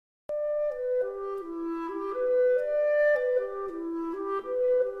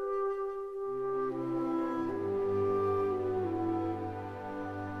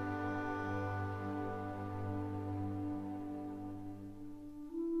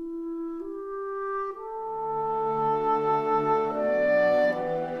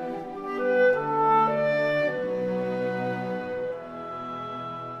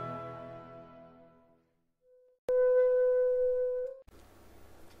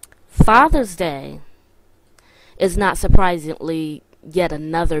Father's Day is not surprisingly yet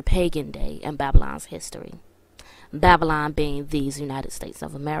another pagan day in Babylon's history. Babylon being these United States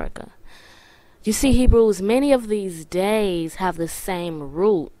of America. You see, Hebrews, many of these days have the same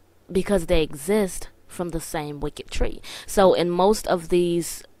root because they exist from the same wicked tree. So in most of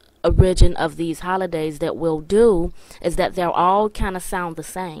these origin of these holidays that we'll do is that they're all kind of sound the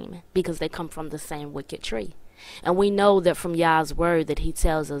same because they come from the same wicked tree. And we know that from Yah's word that he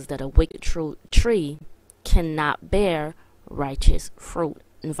tells us that a wicked tree cannot bear righteous fruit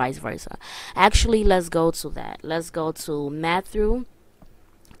and vice versa. Actually, let's go to that. Let's go to Matthew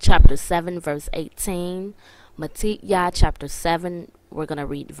chapter 7 verse 18. Matthew chapter 7, we're going to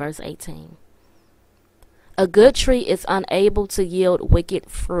read verse 18. A good tree is unable to yield wicked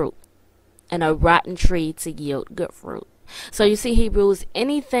fruit, and a rotten tree to yield good fruit. So you see, Hebrews,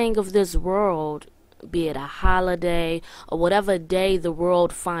 anything of this world, be it a holiday or whatever day the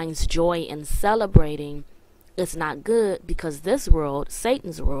world finds joy in celebrating, it's not good because this world,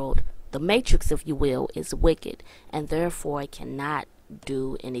 Satan's world, the matrix if you will, is wicked and therefore it cannot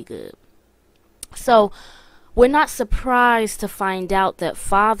do any good. So we're not surprised to find out that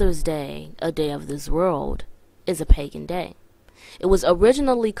Father's Day, a day of this world, is a pagan day. It was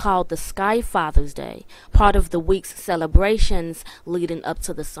originally called the Sky Father's Day, part of the week's celebrations leading up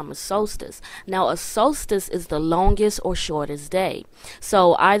to the summer solstice. Now, a solstice is the longest or shortest day.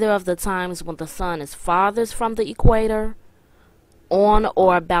 So either of the times when the sun is farthest from the equator, on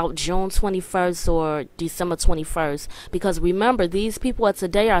or about June 21st or December 21st, because remember, these people of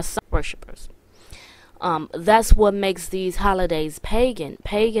today are sun worshippers. That's what makes these holidays pagan.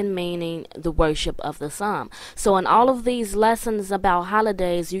 Pagan meaning the worship of the sun. So in all of these lessons about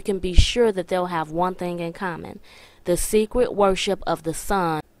holidays, you can be sure that they'll have one thing in common: the secret worship of the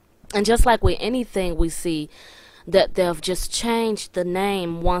sun. And just like with anything, we see that they've just changed the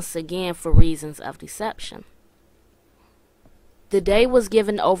name once again for reasons of deception. The day was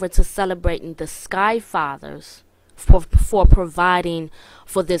given over to celebrating the sky fathers for providing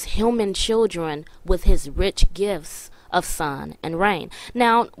for this human children with his rich gifts of sun and rain.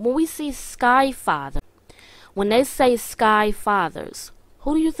 Now, when we see sky father, when they say sky fathers,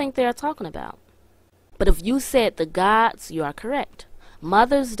 who do you think they are talking about? But if you said the gods, you are correct.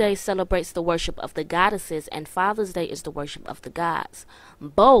 Mother's Day celebrates the worship of the goddesses, and Father's Day is the worship of the gods,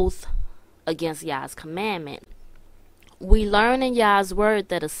 both against Yah's commandment. We learn in Yah's word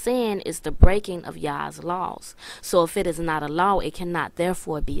that a sin is the breaking of Yah's laws. So if it is not a law, it cannot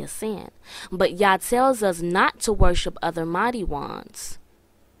therefore be a sin. But Yah tells us not to worship other mighty ones.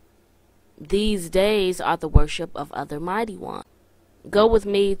 These days are the worship of other mighty ones. Go with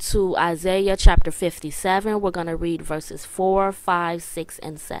me to Isaiah chapter 57. We're going to read verses 4, 5, 6,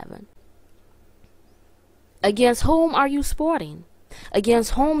 and 7. Against whom are you sporting?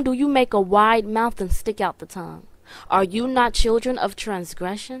 Against whom do you make a wide mouth and stick out the tongue? Are you not children of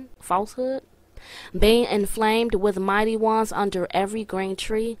transgression, falsehood? Being inflamed with mighty ones under every green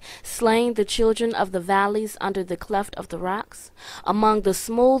tree, slaying the children of the valleys under the cleft of the rocks? Among the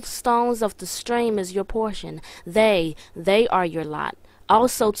smooth stones of the stream is your portion. They are your lot.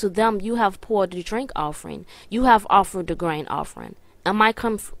 Also to them you have poured the drink offering. You have offered the grain offering. Am I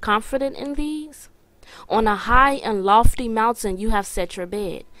confident in these? On a high and lofty mountain you have set your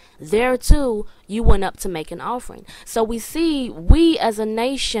bed. There too you went up to make an offering. So we see, we as a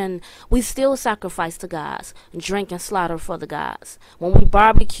nation, we still sacrifice to gods, drink and slaughter for the gods. When we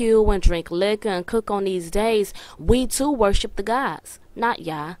barbecue and drink liquor and cook on these days, we too worship the gods. Not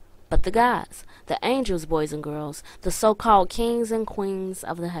Yah, but the gods, the angels, boys and girls, the so-called kings and queens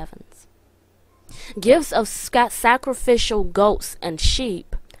of the heavens. Gifts of sacrificial goats and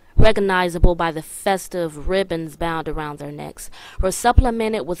sheep, recognizable by the festive ribbons bound around their necks, were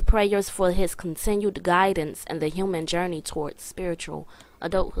supplemented with prayers for his continued guidance in the human journey towards spiritual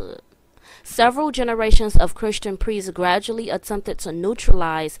adulthood. Several generations of Christian priests gradually attempted to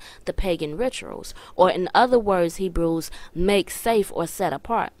neutralize the pagan rituals, or in other words, Hebrews, make safe or set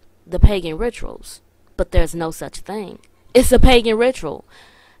apart the pagan rituals. But there's no such thing. It's a pagan ritual.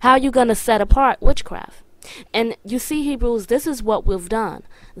 How are you going to set apart witchcraft? And you see, Hebrews, this is what we've done.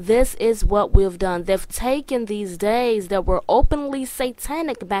 This is what we've done. They've taken these days that were openly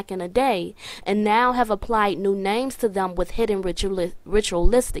satanic back in the day and now have applied new names to them with hidden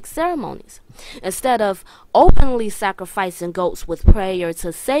ritualistic ceremonies. Instead of openly sacrificing goats with prayer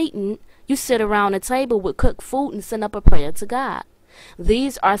to Satan, you sit around a table with cooked food and send up a prayer to God.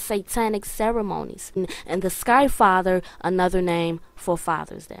 These are satanic ceremonies. And the Sky Father, another name for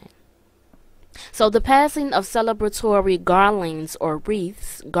Father's Day. So the passing of celebratory garlands or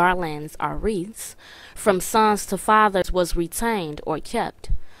wreaths, garlands are wreaths, from sons to fathers was retained or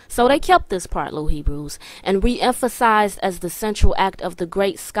kept. So they kept this part, little Hebrews, and re-emphasized as the central act of the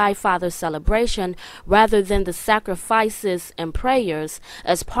great Sky Father celebration rather than the sacrifices and prayers.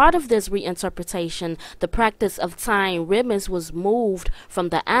 As part of this reinterpretation, the practice of tying ribbons was moved from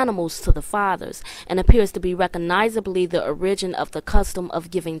the animals to the fathers and appears to be recognizably the origin of the custom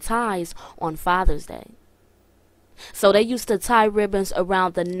of giving tithes on Father's Day. So they used to tie ribbons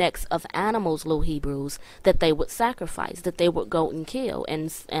around the necks of animals, little Hebrews, that they would sacrifice, that they would go and kill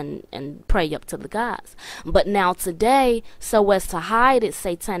and pray up to the gods. But now today, so as to hide its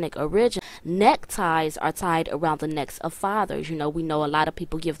satanic origin, neckties are tied around the necks of fathers. You know, we know a lot of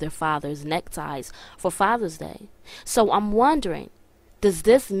people give their fathers neckties for Father's Day. So I'm wondering, does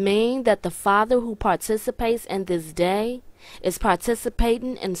this mean that the father who participates in this day is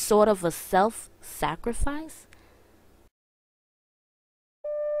participating in sort of a self-sacrifice?